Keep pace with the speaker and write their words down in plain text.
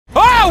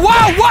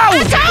whoa!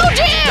 I told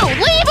you!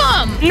 Leave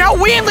him! No,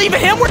 we ain't leaving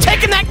him. We're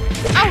taking that.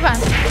 Okay.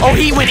 Oh,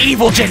 he went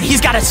evil, Jen.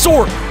 He's got a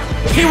sword.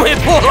 He went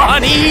full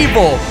on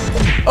evil.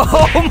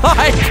 Oh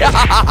my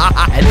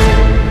God.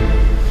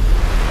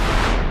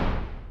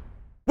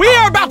 We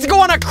are about to go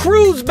on a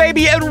cruise,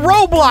 baby, and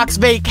Roblox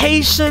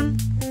vacation.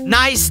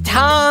 Nice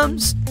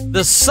times.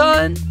 The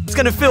sun. It's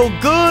gonna feel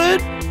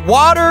good.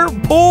 Water,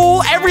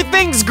 pool,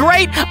 everything's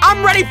great.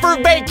 I'm ready for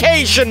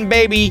vacation,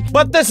 baby.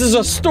 But this is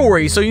a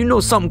story, so you know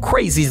something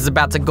crazy is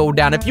about to go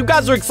down. If you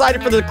guys are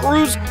excited for the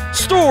cruise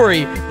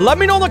story, let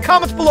me know in the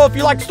comments below if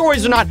you like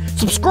stories or not.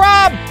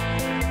 Subscribe,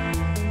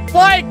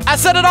 like, I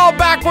said it all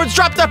backwards.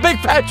 Drop that big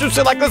fat juice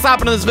like this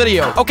happened in this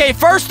video. Okay,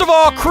 first of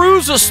all,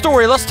 cruise a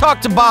story. Let's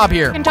talk to Bob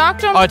here. Can talk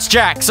to him? Oh, it's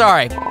Jack,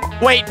 sorry.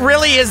 Wait,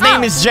 really? His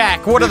name is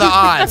Jack. What are the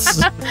odds?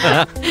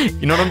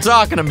 You know what I'm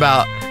talking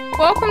about.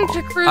 Welcome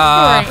to Cruise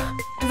Story.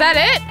 Is that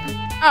it?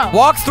 Oh.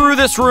 Walk through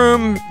this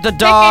room, the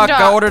dock,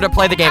 in order to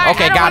play the game.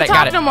 Okay, got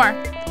it. No more.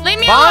 Leave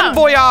me alone.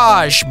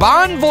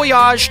 Bon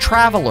voyage,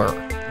 traveler.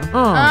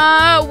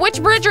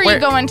 Which bridge are you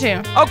going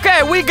to?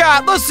 Okay, we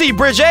got, let's see,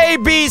 bridge A,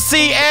 B,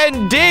 C,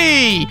 and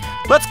D.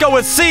 Let's go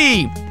with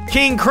C.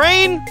 King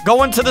Crane,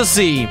 going to the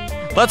C.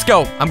 Let's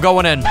go. I'm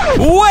going in.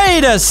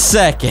 Wait a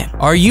second.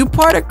 Are you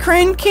part of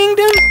Crane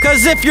Kingdom?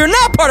 Because if you're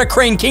not part of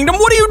Crane Kingdom,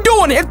 what are you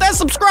doing? Hit that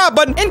subscribe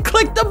button and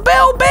click the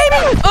bell,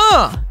 baby.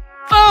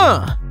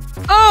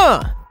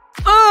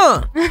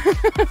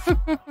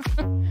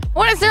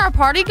 What, is there a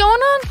party going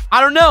on?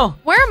 I don't know.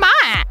 Where am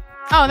I at?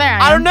 Oh, there I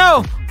am. I don't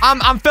know.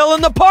 I'm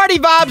feeling the party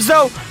vibes,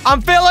 though.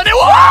 I'm feeling it.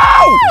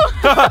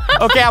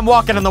 Whoa! Okay, I'm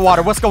walking in the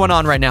water. What's going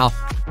on right now?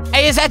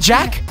 Hey, is that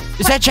Jack?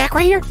 Is that Jack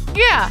right here?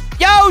 Yeah.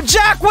 Yo,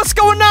 Jack, what's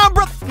going on,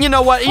 bro? You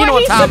know what? You know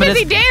what time it is.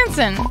 He's too busy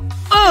dancing.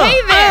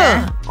 Hey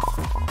there.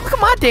 Look at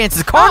my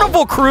dances.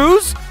 Carnival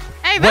cruise.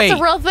 Hey, that's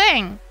a real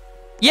thing.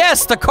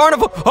 Yes, the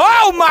carnival.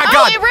 Oh, my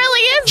God. Oh, it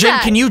really is Jen,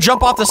 can you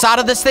jump off the side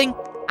of this thing?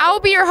 I will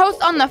be your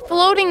host on the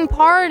floating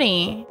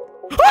party.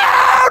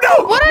 Oh,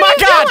 no! What are you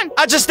doing?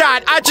 I just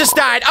died.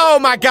 Oh,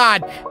 my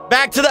God.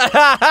 Back to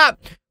the...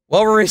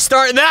 Well, we're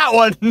restarting that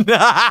one.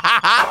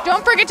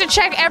 Don't forget to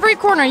check every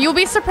corner. You'll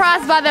be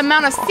surprised by the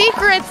amount of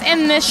secrets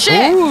in this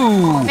ship.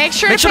 Ooh. Make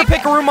sure to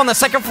pick a room on the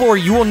second floor.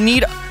 You will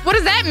need... What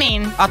does that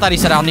mean? I thought he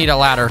said I'll need a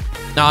ladder.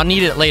 No, I'll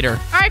need it later.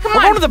 All right, come on.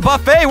 We're going to the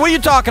buffet. What are you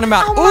talking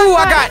about? Oh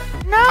my God.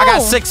 I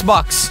got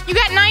 $6. You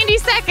got 90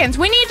 seconds.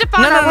 We need to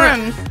find our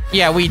rooms.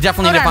 Yeah, we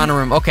definitely need to find a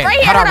room. Okay,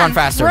 right how do I run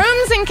faster?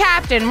 Rooms and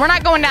captain. We're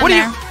not going down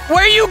there.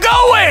 Where are you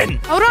going?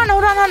 Hold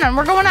on.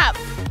 We're going up.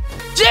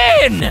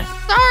 Jen!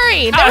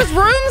 Sorry, there's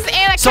rooms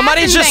and a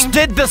Somebody captain just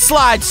did the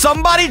slide.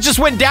 Somebody just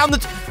went down the...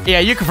 Yeah,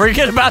 you can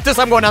forget about this.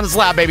 I'm going down the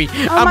slide, baby.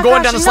 I'm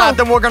going down the slide,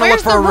 then we're going to look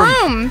for a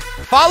room.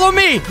 Follow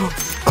me.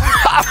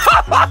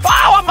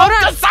 I'm on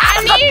the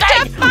side of the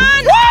thing.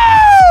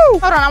 Woo!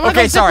 Hold on, I want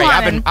to go sorry.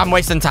 ziplining. I'm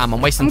wasting time.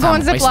 I'm going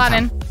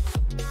ziplining.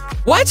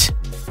 What?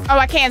 Oh,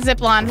 I can't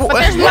zip line, but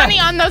there's money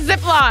on those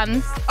zip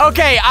lines.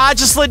 Okay, I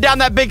just slid down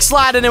that big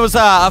slide and it was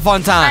a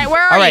fun time. All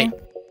right, where are you?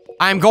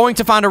 I'm going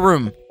to find a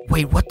room.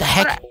 Wait, what the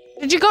heck?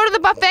 Did you go to the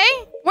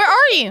buffet? Where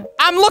are you?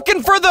 I'm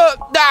looking for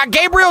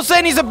Gabriel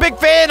saying he's a big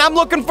fan. I'm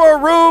looking for a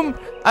room.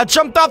 I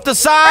jumped off the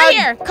side. Right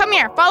here. Come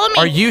here. Follow me.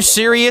 Are you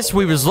serious?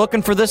 We was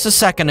looking for this a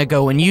second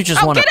ago and you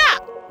just want to... get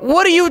out.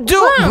 What are you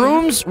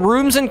doing?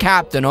 Rooms and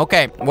captain.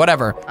 Okay,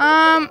 whatever.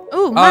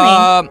 Ooh,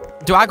 money.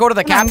 Do I go to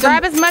the captain?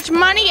 Grab as much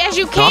money as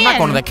you can. No, I'm not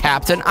going to the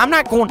captain. I'm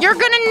not going... You're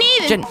gonna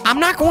need it. Jen, I'm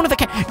not going to the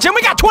captain. Jen,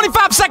 we got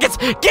 25 seconds.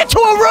 Get to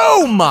a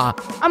room.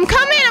 I'm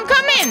coming.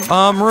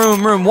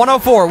 Room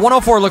 104.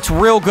 104 looks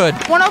real good.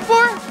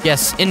 104?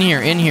 Yes, in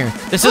here.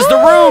 This is the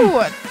room.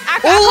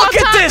 Look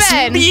at this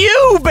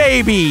view,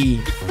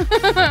 baby.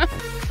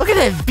 Look at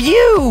that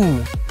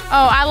view.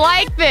 Oh, I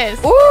like this.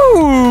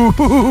 Ooh.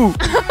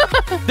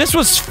 This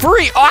was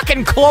free. Oh, I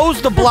can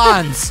close the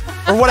blinds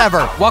or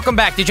whatever. Welcome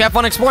back. Did you have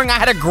fun exploring? I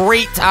had a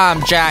great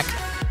time, Jack.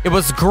 It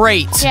was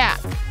great. Yeah.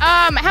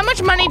 How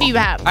much money do you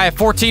have? I have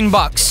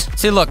 $14.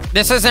 See, look,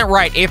 this isn't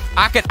right. If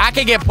I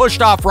could get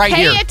pushed off right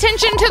here. Pay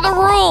attention to the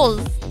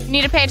rules. You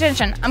need to pay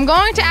attention. I'm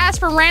going to ask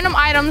for random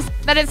items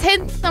that is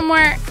hidden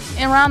somewhere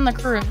around the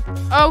cruise.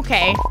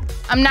 Okay.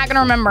 I'm not gonna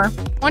remember.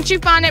 Once you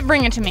find it,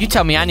 bring it to me. You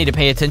tell me I need to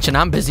pay attention.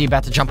 I'm busy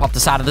about to jump off the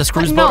side of this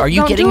cruise boat. Are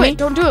you kidding me?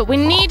 Don't do it. We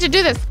need to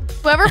do this.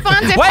 Whoever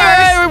finds it wait,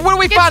 first. What are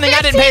we finding?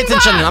 I didn't pay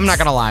attention. I'm not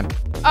gonna lie.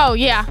 Oh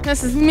yeah,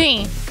 this is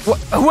me.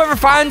 Whoever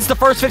finds the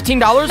first $15?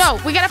 No,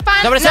 we gotta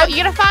find. No,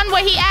 you gotta find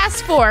what he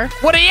asked for.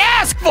 What he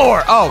asked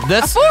for? Oh,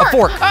 this. A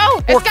fork.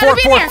 Oh, it's gotta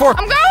be in here. I'm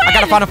going. I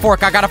gotta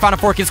find a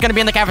fork. It's gonna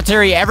be in the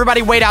cafeteria.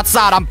 Everybody wait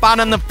outside. I'm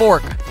finding the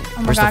fork.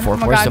 Where's the fork?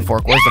 Where's the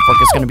fork?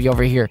 It's gonna be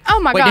over here. Oh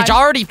my God.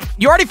 Wait,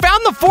 you already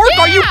found the fork?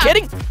 Yeah. Are you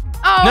kidding?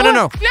 Oh.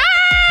 No.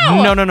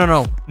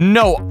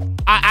 No.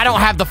 I don't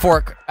have the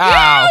fork.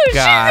 Oh,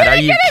 God. Are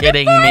you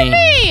kidding me?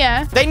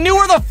 They knew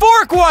where the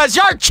fork was.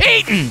 Y'all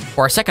cheating.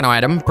 For our second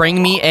item,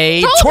 bring me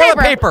a toilet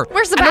paper.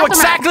 Where's the bathroom?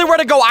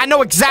 I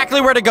know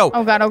exactly where to go.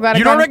 Oh, God.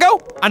 You know where to go?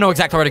 I know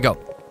exactly where to go.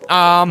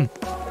 Oh,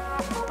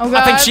 God.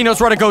 I think she knows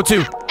where to go,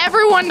 too.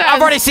 Everyone does.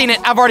 I've already seen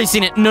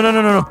it.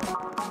 No.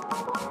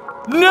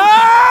 No!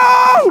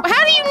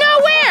 How do you know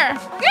where?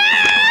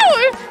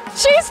 No!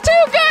 She's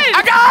too good!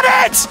 I got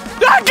it!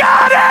 I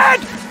got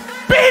it!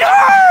 Beat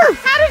her!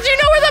 How did you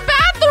know where the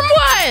bathroom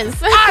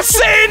was? I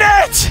seen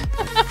it!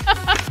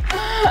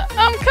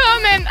 I'm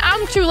coming.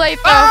 I'm too late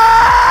though.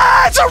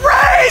 Ah, it's a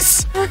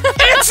race!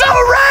 It's a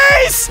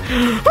race!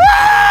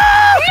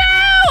 Ah!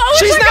 No!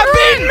 She's not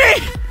beating me!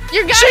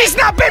 You got She's it.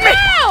 not beating me!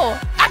 No!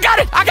 I got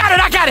it! I got it!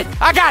 I got it!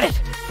 I got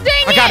it!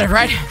 Dang I got it,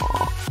 right?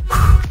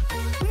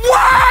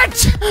 What?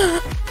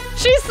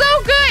 She's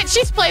so good.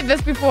 She's played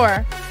this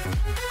before.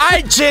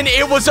 Jen,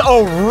 it was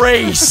a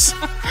race.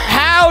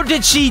 How?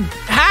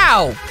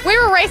 We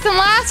were racing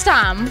last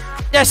time.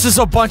 This is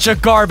a bunch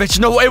of garbage.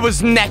 No, it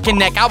was neck and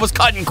neck. I was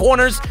cutting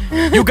corners.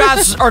 You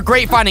guys are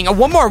great finding.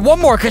 One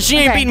more, because she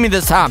ain't beating me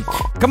this time.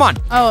 Come on.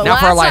 Oh, now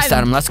for our last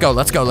item. Let's go.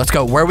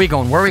 Where are we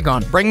going?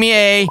 Bring me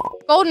a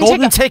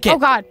golden ticket. Oh,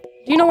 God.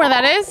 Do you know where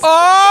that is? Oh,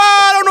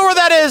 I don't know where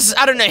that is.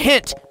 I don't know.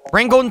 Hint.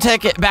 Bring golden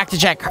ticket back to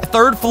Jack.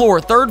 Third floor.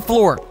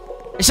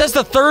 It says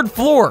the 3rd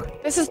floor.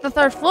 This is the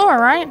 3rd floor,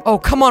 right? Oh,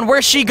 come on.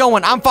 Where's she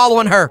going? I'm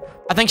following her.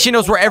 I think she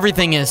knows where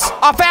everything is.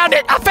 I found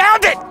it.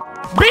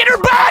 Beat her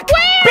back.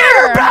 Where? Beat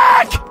her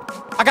back.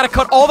 I gotta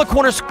cut all the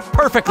corners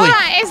perfectly. Hold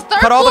on. Is 3rd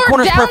cut all the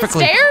floor corners downstairs?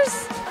 perfectly.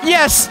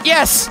 Yes.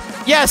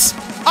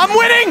 I'm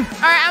winning.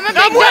 All right, I'm a big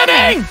I'm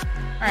winning.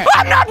 Right.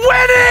 I'm not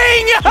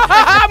winning.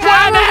 I'm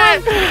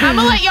winning. I'm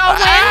gonna let y'all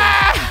win.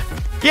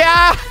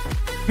 Yeah.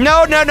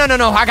 No.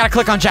 I gotta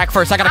click on Jack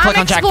first. No. Because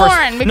it's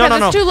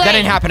too late. That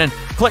ain't happening.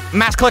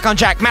 Mass click on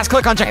Jack.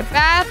 Okay,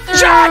 bathroom.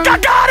 Jack, I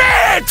got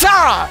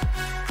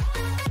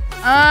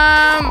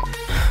it!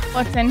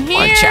 What's in here?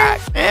 Come on,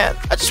 Jack, man.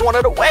 I just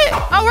wanted to win.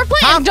 Oh, we're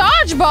playing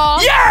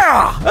dodgeball.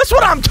 Yeah, that's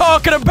what I'm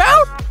talking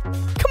about.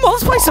 Come on,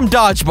 let's play some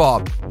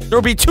dodgeball.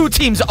 There'll be 2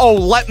 teams. Oh,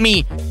 let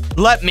me.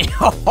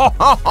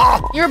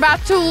 You're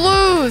about to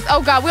lose.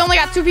 Oh, God, we only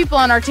got 2 people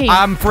on our team.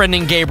 I'm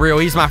friending Gabriel.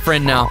 He's my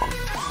friend now.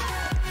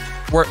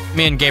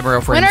 Me and Gabriel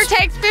friends. Winner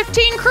takes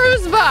 15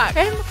 cruise bucks.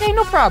 Okay,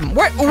 no problem.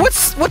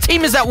 What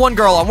team is that one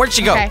girl on? Where'd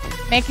she go? Okay,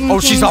 making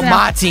she's on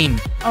my team.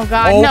 Oh,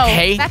 God,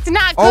 okay. no. That's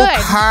not good.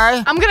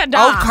 Okay. I'm gonna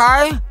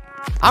die. Okay.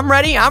 I'm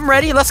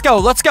ready. Let's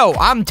go.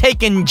 I'm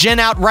taking Jen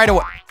out right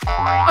away.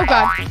 Oh,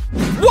 God.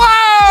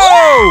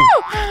 Whoa!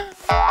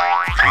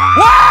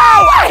 Whoa!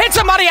 I hit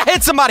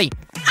somebody.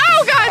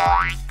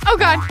 Oh,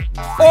 God.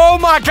 Oh,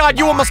 my God.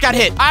 You almost got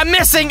hit. I'm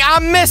missing.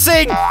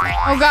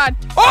 Oh, God.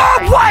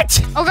 Oh,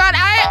 what? Oh, God.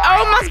 I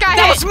almost got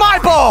hit. That was my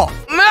ball.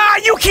 Nah,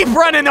 you keep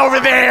running over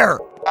there.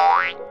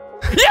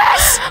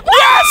 Yes!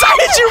 Yes! I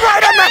hit you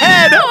right on the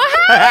head!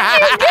 How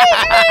did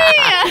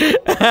you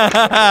beat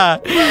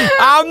me?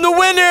 I'm the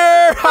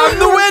winner!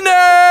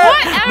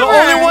 Whatever. The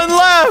only one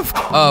left!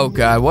 Oh,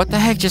 God. What the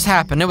heck just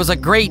happened? It was a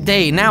great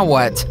day. Now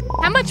what?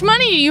 How much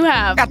money do you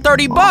have? Got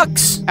 30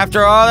 bucks.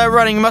 After all that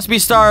running, you must be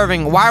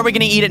starving. Why are we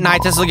gonna eat at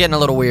night? This is getting a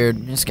little weird.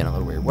 What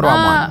do I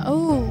want?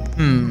 Oh.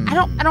 I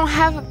don't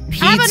have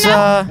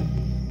pizza.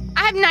 I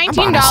have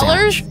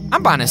 $19.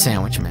 I'm buying a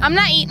sandwich, man. I'm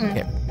not eating.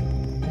 Okay.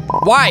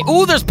 Why?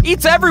 Ooh, there's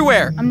pizza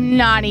everywhere. I'm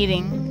not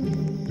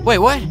eating. Wait,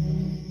 what?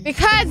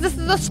 Because this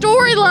is a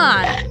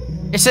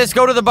storyline. It says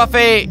go to the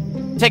buffet,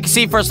 take a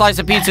seat for a slice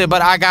of pizza,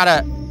 but I got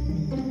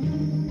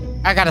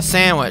a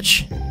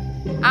sandwich.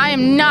 I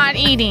am not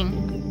eating.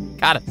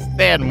 Got a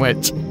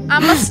sandwich.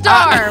 I'm a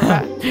starve.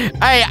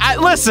 Hey,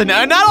 listen,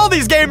 not all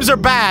these games are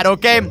bad,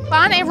 okay?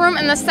 Find a room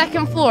in the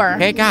 2nd floor.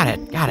 Okay, got it.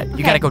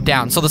 You gotta go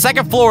down. So the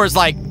 2nd floor is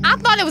like... I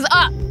thought it was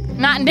up,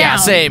 not down. Yeah,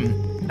 same.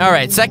 All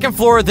right, 2nd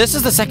floor. This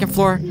is the 2nd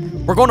floor.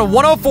 We're going to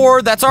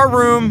 104. That's our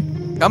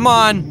room. Come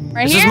on.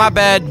 Right this here? is my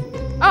bed.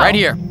 Oh. Right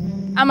here.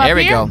 I'm up there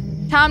we here. go.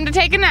 Time to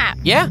take a nap.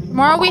 Yeah.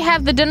 Tomorrow we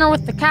have the dinner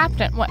with the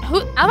captain. What?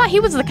 Who? I thought he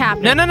was the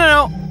captain.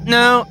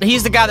 No,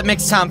 he's the guy that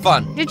makes time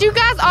fun. Did you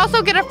guys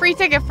also get a free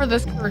ticket for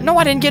this cruise? No,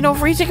 I didn't get no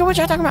free ticket. What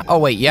y'all talking about? Oh,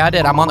 wait. Yeah, I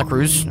did. I'm on the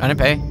cruise. I didn't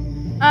pay.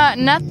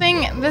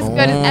 Nothing this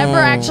good is ever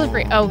actually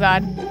free. Oh,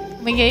 God.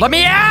 Let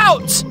me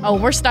out! Oh,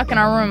 we're stuck in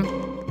our room.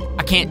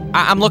 I can't.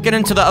 I'm looking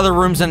into the other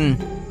rooms and...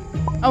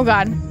 Oh,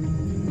 God.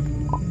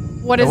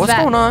 What is that? What's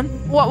going on?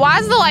 Why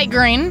is the light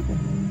green?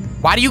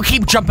 Why do you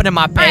keep jumping in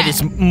my bed?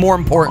 It's more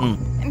important.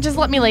 Just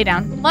let me lay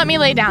down. How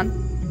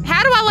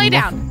do I lay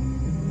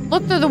down?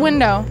 Look through the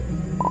window.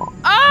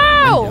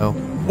 Oh!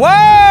 Whoa!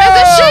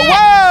 There's a ship!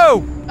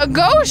 Whoa! A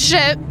ghost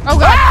ship? Oh,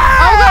 God.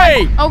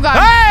 Hey! Oh, God.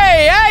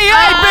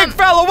 Hey, big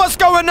fella, what's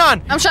going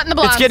on? I'm shutting the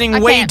blinds. It's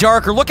getting way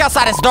darker. Look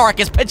outside, it's dark.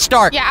 It's pitch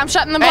dark. Yeah, I'm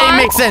shutting the blinds. Hey, it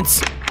makes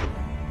sense.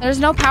 There's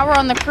no power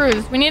on the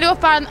cruise. We need to go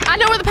find... I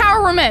know where the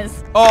power room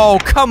is. Oh,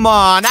 come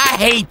on. I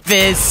hate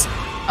this.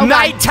 Oh,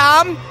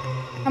 nighttime.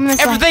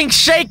 Everything's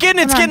shaking.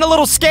 It's getting a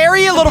little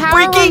scary, a little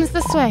freaky. The power room's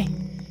this way.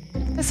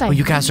 Oh,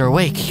 you guys are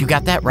awake. You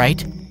got that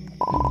right.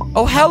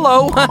 Oh,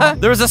 hello.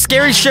 There was a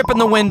scary ship in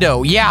the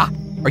window. Yeah.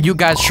 Are you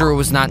guys sure it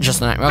was not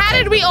just a nightmare? Okay. How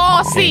did we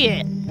all see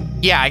it?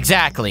 Yeah,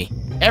 exactly.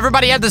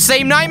 Everybody had the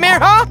same nightmare,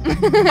 huh?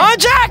 Huh,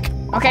 Jack?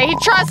 Okay, he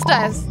trusts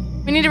us.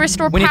 We need to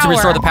restore power. We need to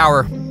restore the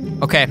power.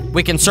 Okay,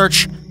 we can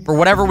search for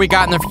whatever we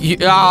got in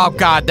the... Oh,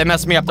 God, they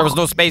messed me up. There was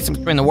no space in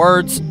between the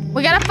words.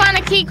 We gotta find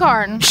a key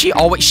card. She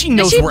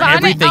knows where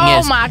everything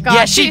is. Oh my god.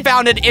 Yeah, she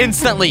found it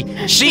instantly.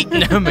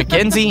 No,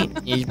 Mackenzie.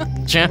 She's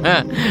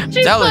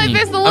played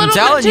this a little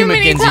bit too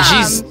many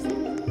times.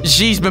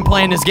 She's been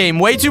playing this game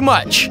way too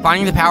much.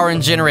 Finding the power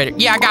and generator.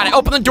 Yeah, I got it.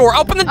 Open the door.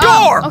 Open the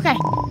door. Okay.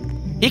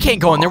 He can't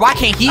go in there. Why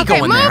can't he go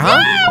in move, there,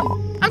 huh?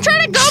 Move. I'm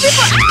trying to go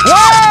before.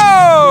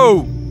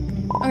 Whoa!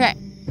 Okay.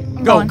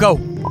 Go.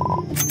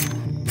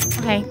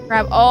 Okay.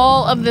 Grab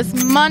all of this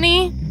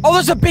money. Oh,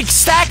 there's a big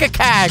stack of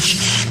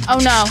cash. Oh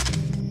no.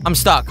 I'm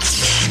stuck.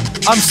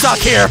 I'm stuck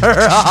here.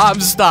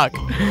 I'm stuck.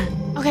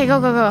 Okay,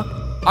 go.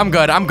 I'm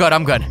good. I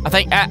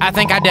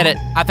think I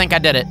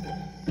did it.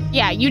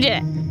 Yeah, you did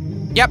it.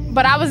 Yep.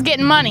 But I was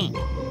getting money.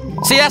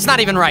 See, that's not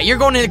even right. You're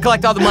going in to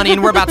collect all the money,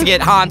 and we're about to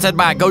get haunted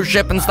by a ghost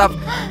ship and stuff.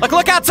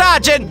 Look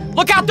outside, Jen.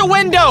 Look out the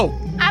window.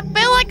 I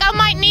feel like I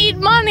might need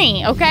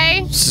money,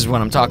 okay? This is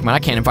what I'm talking about. I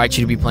can't invite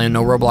you to be playing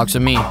no Roblox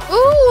with me.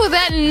 Ooh,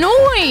 that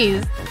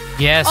noise.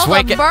 Yes, all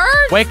the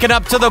birds? Waking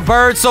up to the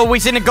birds. So we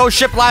seen a ghost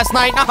ship last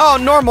night. Oh,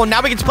 normal.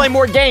 Now we get to play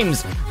more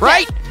games,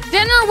 right?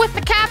 Dinner with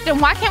the captain.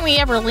 Why can't we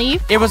ever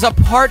leave? It was a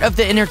part of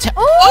the entertainment.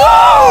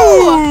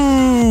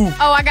 Oh!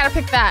 Oh, I gotta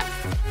pick that.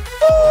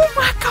 Oh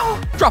my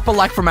god. Drop a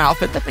like for my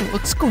outfit. That thing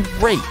looks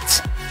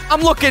great.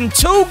 I'm looking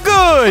too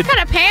good. What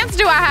kind of pants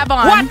do I have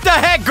on? What the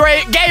heck,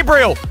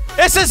 Gabriel?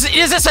 Is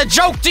this a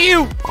joke to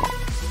you?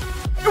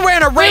 You're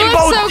wearing a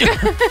rainbow. So good.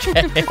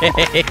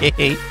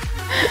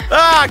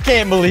 I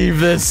can't believe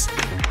this.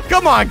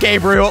 Come on,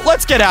 Gabriel.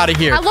 Let's get out of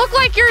here. I look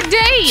like your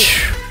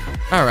date.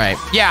 All right.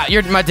 Yeah,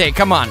 you're my date.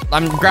 Come on.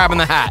 I'm grabbing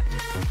the hat.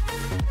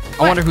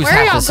 I wonder whose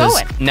hat this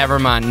is. Never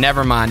mind.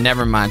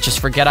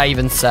 Just forget I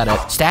even said it.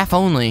 Staff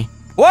only.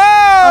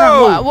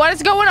 Whoa! What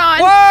is going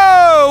on?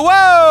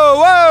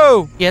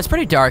 Whoa! Yeah, it's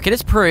pretty dark. I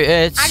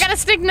got a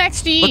stick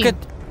next to you. Look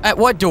at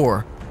what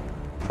door?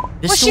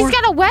 This door? She's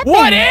got a weapon.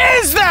 What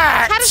is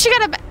that? How does she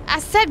got a? I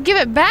said give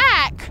it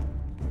back.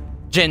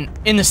 Jen,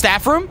 in the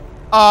staff room?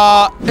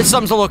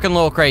 Something's looking a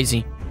little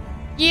crazy.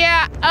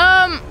 Yeah.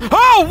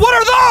 Oh, what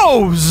are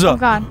those? Oh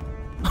God.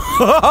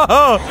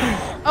 Oh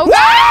God. Whoa!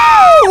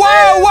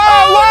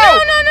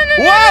 No.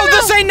 Whoa!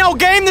 This ain't no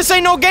game. This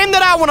ain't no game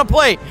that I want to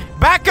play.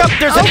 Back up!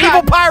 There's an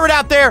evil pirate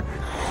out there.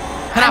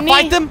 Can I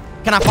fight them?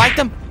 Can I fight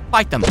them?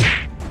 Fight them.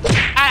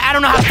 I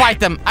don't know how to fight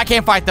them. I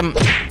can't fight them.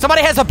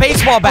 Somebody has a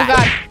baseball bat. Oh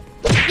God.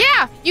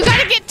 Yeah, you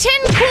gotta get 10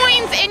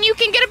 coins and you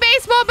can get a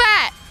baseball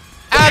bat.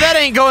 That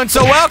ain't going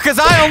so well because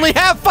I only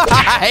have 5.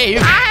 I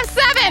have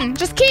 7.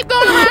 Just keep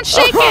going around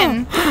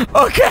shaking.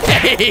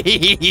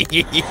 Okay.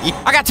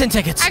 I got 10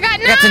 tickets. I got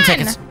 9. I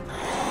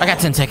got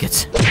 10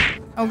 tickets.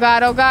 Oh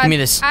God. Give me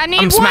this. I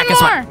need one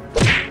more.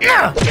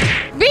 Yeah,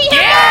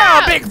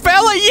 big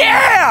fella,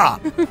 yeah!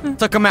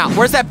 Took him out.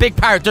 Where's that big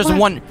pirate? There's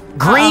one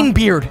green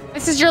beard.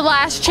 This is your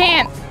last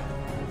chance.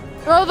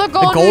 Throw the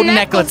golden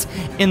necklace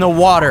in the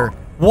water.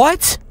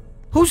 What?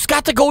 Who's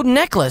got the golden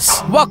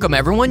necklace? Welcome,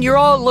 everyone. You're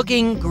all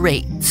looking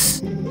great.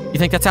 You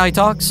think that's how he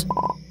talks?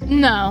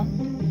 No.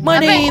 My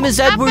name is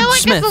Edward I feel like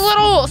Smith. It's a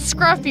little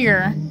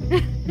scruffier.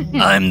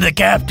 I'm the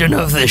captain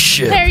of this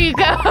ship. There you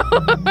go.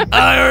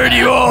 I heard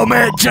you all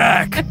met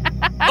Jack.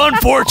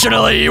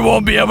 Unfortunately, he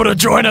won't be able to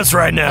join us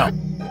right now.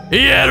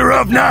 He had a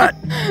rough night,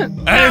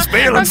 and he's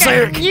feeling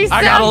sick.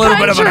 I got a little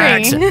bit of an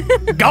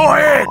accent. Go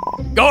ahead,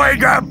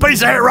 grab a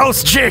piece of that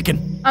roast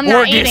chicken. I'm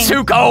not eating. Or it gets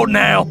too cold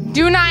now.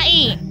 Do not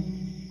eat.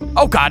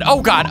 Oh God!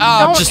 Oh,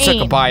 just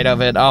took a bite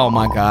of it. Oh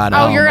my God!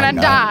 Oh, you're gonna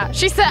die.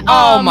 She said.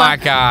 Oh my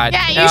God!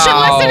 Yeah, you should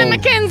listen to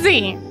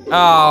Mackenzie.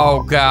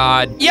 Oh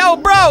God! Yo,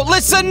 bro,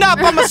 listen up!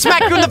 I'm gonna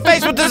smack you in the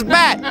face with this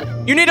bat.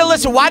 You need to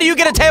listen. Why do you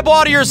get a table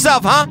all to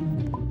yourself, huh?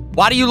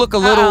 Why do you look a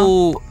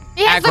little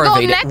He has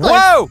aggravated? The golden necklace.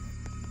 Whoa!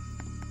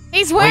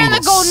 He's wearing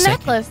the golden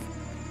necklace.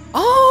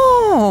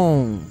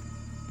 Oh,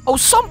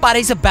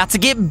 somebody's about to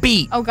get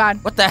beat. Oh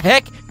God! What the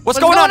heck? What's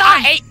going on?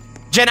 I ate.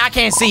 Jen, I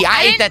can't see.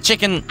 I ate that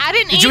chicken. I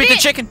didn't eat it. Did you eat the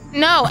chicken?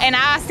 No, and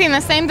I seen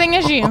the same thing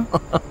as you.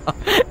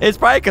 It's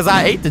probably because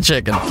I ate the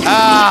chicken.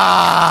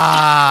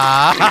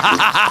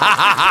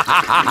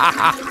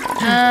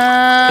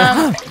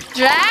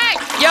 Jack?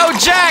 Yo,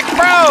 Jack,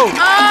 bro!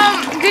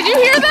 Did you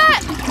hear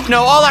that?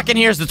 No, all I can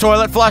hear is the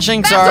toilet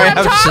flushing. That's Sorry, what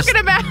I'm talking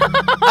about.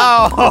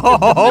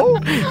 Oh,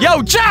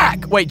 yo,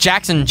 Jack! Wait,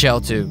 Jack's in jail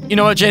too. You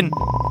know what, Jen?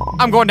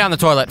 I'm going down the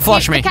toilet.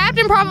 Flush me. The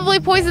captain probably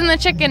poisoned the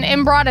chicken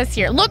and brought us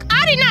here. Look,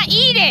 I did not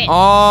eat it.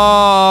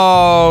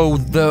 Oh,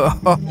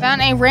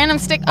 Found a random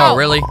stick. Oh,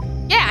 really?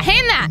 Yeah,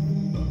 hand that.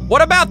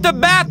 What about the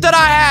bat that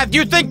I have? Do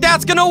you think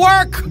that's gonna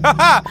work?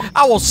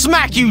 I will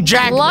smack you,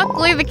 Jack.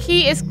 Luckily, the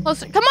key is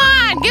closer. Come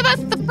on, give us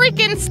the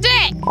freaking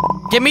stick.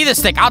 Give me the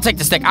stick. I'll take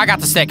the stick. I got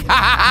the stick.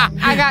 I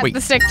got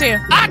the stick too.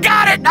 I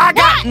got it.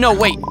 No,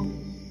 wait.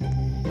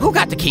 Who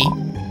got the key?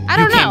 I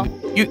don't know.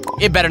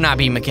 It better not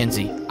be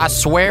Mackenzie. I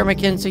swear,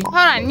 Mackenzie. Hold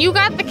on, you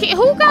got the key.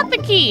 Who got the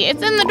key?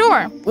 It's in the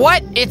door.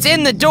 What? It's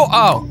in the door.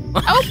 Oh.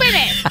 Open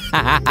it.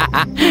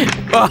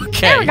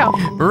 Okay. There we go.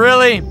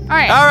 Really? All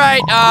right. All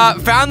right.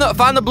 Found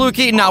the blue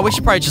key. No, we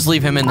should probably just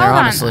leave him in there,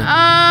 honestly. Hold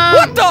on.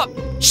 What the?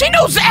 She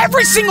knows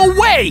every single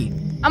way.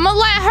 I'm gonna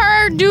let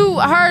her do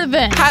her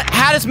then.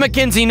 How does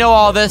Mackenzie know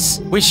all this?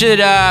 We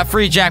should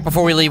free Jack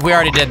before we leave. We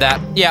already did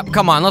that. Yep,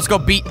 come on, let's go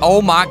beat.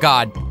 Oh my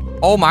God.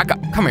 Oh my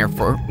God. Come here,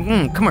 fool.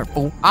 Come here,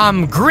 fool.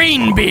 I'm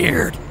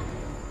Greenbeard,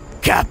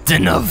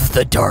 Captain of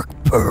the Dark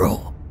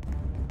Pearl.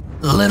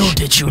 Little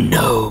did you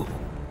know,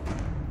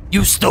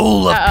 you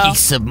stole a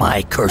piece of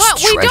my cursed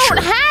treasure. We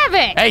don't have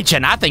it. Hey,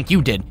 Jen, I think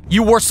you did.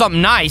 You wore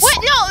something nice.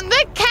 What? No,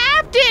 the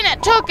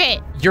captain took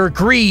it. Your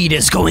greed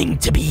is going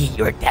to be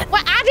your death.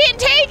 What? I didn't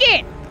take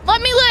it.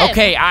 Let me live.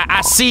 Okay,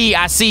 I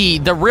see.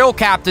 The real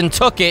captain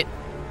took it,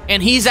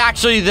 and he's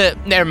actually the...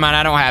 Never mind,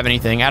 I don't have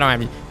anything.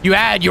 You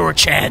had your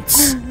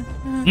chance.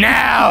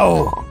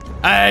 Now,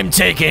 I'm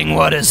taking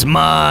what is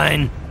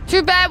mine.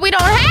 Too bad we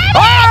don't have it.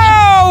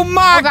 Oh,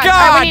 my God. All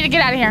right, we need to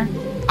get out of here.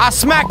 I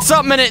smacked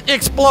something and it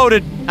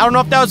exploded. I don't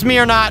know if that was me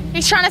or not.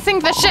 He's trying to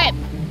sink the ship.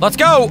 Let's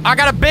go. I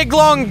got a big,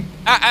 long...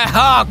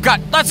 oh,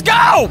 God. Let's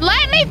go.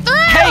 Let me through.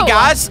 Hey,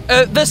 guys.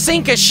 The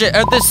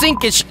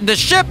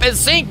ship is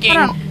sinking.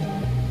 Hold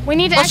on. We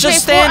need to Let's activate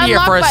just stand 4 here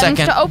unlock for a buttons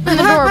second. to open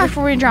the door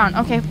before we drown.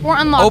 Okay, 4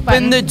 unlock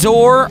buttons. Open the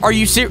door. Are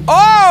you serious?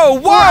 Oh,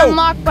 whoa. 4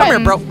 unlock Come here,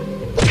 buttons. bro.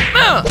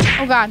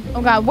 Oh, God.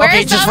 Oh, God. Where Okay,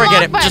 is the just forget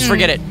unlock it. button? Just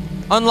forget it.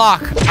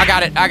 Unlock. I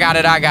got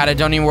it.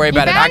 Don't even worry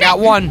about it. got I got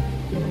it? one.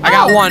 I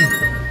got one.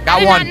 I Got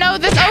did one. not know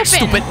this opened.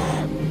 Stupid.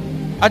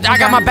 I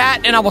got my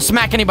bat and I will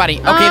smack anybody.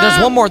 Okay, there's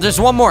one more.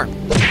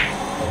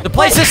 The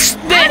place is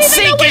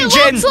sinking,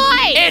 Jen.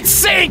 Like. It's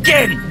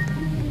sinking.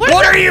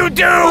 What are you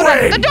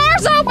doing? The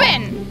door's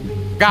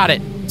open. Got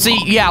it. See,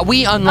 yeah,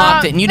 we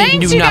unlocked it and you didn't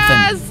do nothing.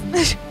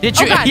 Guys. Did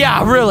you? Oh,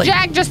 yeah, really.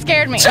 Jack just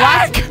scared me.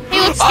 Jack! He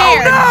looks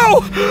scared.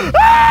 Oh, no!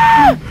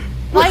 Ah!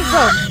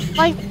 Lifeboat.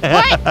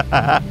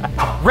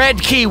 What?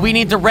 Red key. We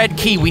need the red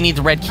key. All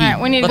right,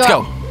 we need to Let's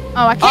go.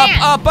 Oh, I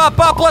can't.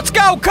 Up. Let's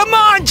go. Come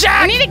on,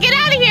 Jack. We need to get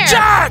out of here.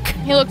 Jack!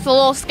 He looks a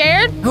little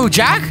scared. Who,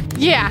 Jack?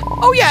 Yeah.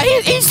 Oh, yeah,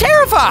 he's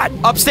terrified.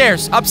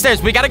 Upstairs.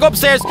 We gotta go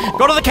upstairs.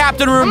 Go to the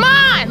captain room. Come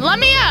on, let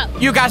me up.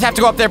 You guys have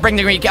to go up there, bring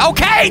the green key.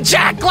 Okay,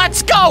 Jack,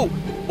 let's go.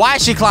 Why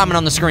is she climbing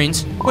on the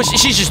screens? Well,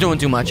 she's just doing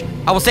too much.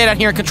 I will stay down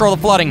here and control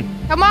the flooding.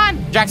 Come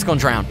on. Jack's gonna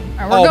drown.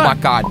 All right, we're oh, going. my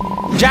God.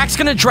 Jack's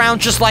gonna drown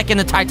just like in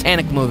the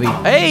Titanic movie.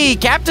 Hey,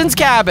 Captain's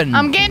cabin.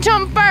 I'm getting to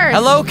him first.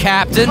 Hello,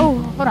 Captain. Oh,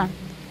 hold on.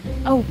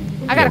 Oh,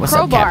 I got a what's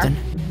up, crowbar. Captain?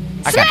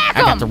 I Smack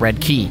got him. the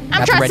red key.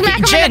 I'm trying to smack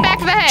him in the back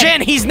of the head.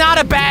 Jen, he's not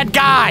a bad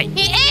guy.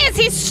 He is.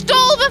 He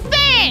stole the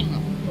thing.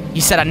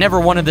 He said I never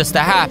wanted this to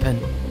happen.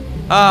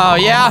 Oh,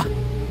 yeah?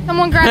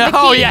 Someone grab the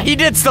key. Oh, yeah, he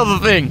did steal the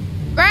thing.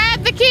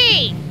 Grab the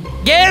key.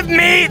 Give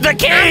me the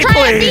key, I'm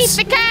trying please.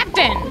 to beat the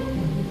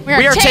captain.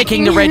 We are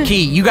taking the red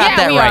key. You got Yeah,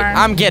 that we right. are.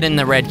 I'm getting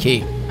the red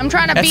key. I'm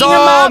trying to It's beat him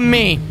all up.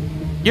 me.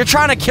 You're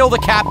trying to kill the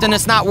captain.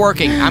 It's not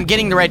working. I'm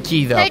getting the red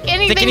key, though. Take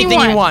anything you you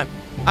want. want.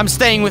 I'm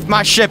staying with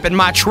my ship and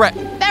my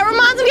That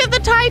reminds me of the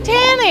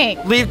Titanic.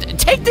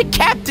 Take the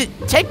captain.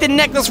 Take the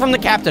necklace from the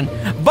captain.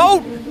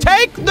 Vote.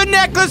 Take the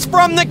necklace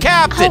from the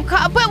captain. Oh,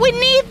 God, but we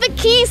need the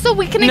key so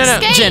we can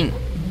escape. No, Jen.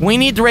 We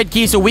need the red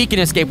key so we can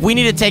escape. We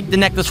need to take the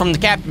necklace from the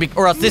captain,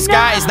 or else this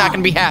guy is not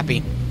going to be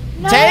happy.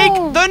 No. Take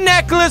the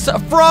necklace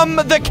from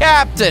the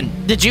captain.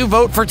 Did you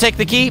vote for take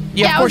the key?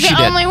 Yeah, of course you did.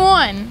 I was the only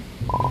one.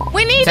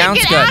 We need Sounds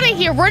to get good. out of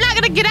here. We're not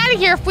going to get out of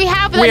here if we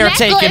have the We are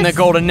necklace. taking the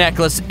golden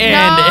necklace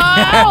and...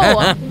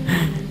 No.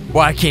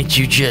 Why can't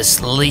you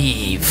just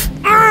leave?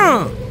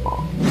 Oh!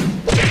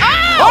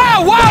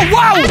 Whoa!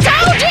 I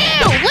told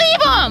you!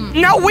 Leave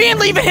him! No, we ain't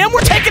leaving him.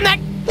 We're taking that...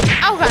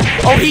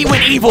 Okay. Oh, he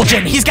went evil,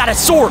 Jen. He's got a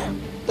sword.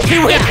 He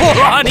went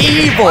full on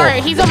evil. All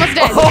right, he's almost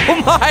dead.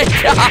 Oh, my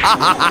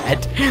God.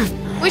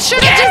 We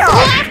should have just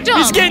left him.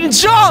 He's getting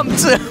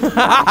jumped.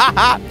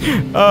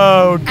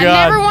 Oh, God.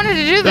 I never wanted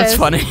to do this. That's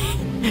funny.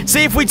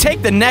 See, if we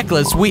take the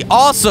necklace, we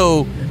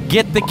also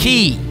get the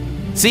key.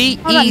 See?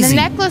 Hold on, Easy. the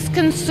necklace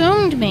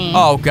consumed me.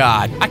 Oh,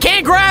 God. I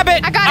can't grab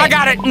it. I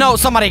got it. No,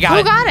 somebody got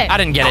it. Who got it? I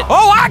didn't get it.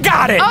 Oh, I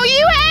got it. Oh,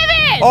 you have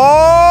it!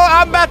 Oh,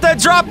 I'm about to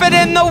drop it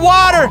in the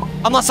water.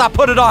 Unless I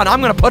put it on.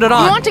 I'm going to put it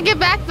on. You want to get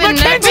back the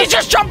Mackenzie necklace?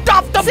 just jumped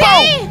off the See?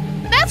 boat.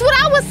 That's what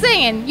I was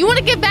saying. You want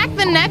to get back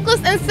the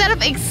necklace instead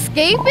of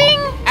escaping?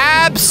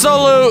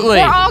 Absolutely.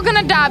 We're all going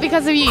to die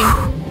because of you.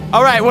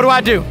 All right, what do I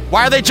do?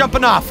 Why are they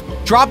jumping off?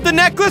 Drop the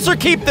necklace or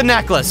keep the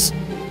necklace?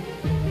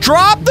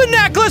 Drop the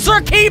necklace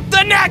or keep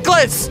the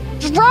necklace?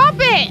 Drop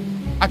it.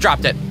 I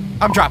dropped it.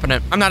 I'm dropping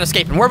it. I'm not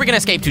escaping. Where are we going to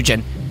escape to,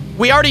 Jen?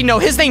 We already know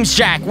his name's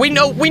Jack. We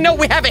know we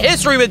have a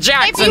history with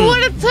Jacks If you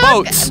would have and took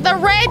boats. the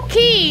red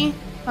key.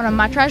 Hold on,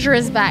 my treasure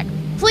is back.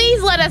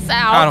 Please let us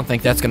out. I don't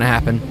think that's going to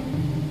happen.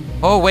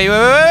 Oh, wait.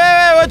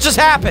 What just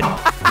happened?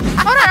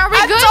 Hold on, are we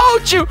good?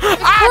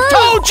 I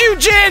told you,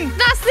 Jen. It's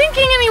not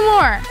sinking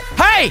anymore.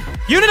 Hey,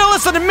 you need to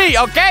listen to me,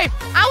 okay?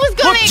 I was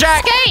going Look, to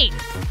Jack. escape.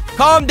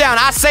 Calm down.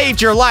 I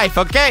saved your life,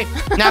 okay?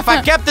 Now, if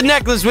I kept the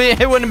necklace, it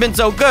wouldn't have been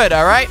so good,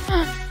 all right?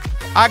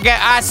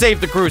 I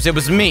saved the cruise. It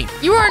was me.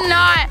 You are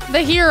not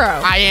the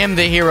hero. I am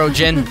the hero,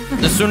 Jen.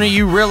 The sooner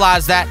you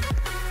realize that,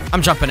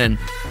 I'm jumping in.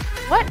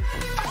 What?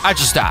 I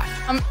just died.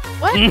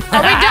 What? Are we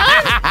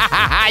done?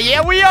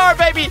 Yeah, we are,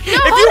 baby. No, if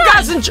you hold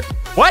guys on. enjoy...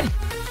 What?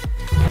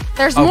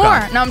 There's Oh, more.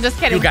 God. No, I'm just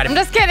kidding. You got it. I'm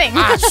just kidding.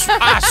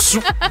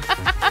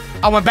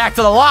 I went back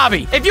to the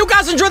lobby. If you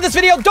guys enjoyed this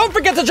video, don't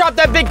forget to drop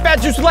that big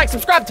fat juice like,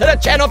 subscribe to the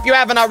channel if you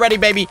haven't already,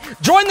 baby.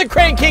 Join the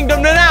Crane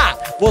Kingdom tonight.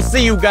 We'll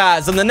see you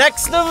guys in the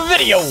next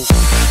video.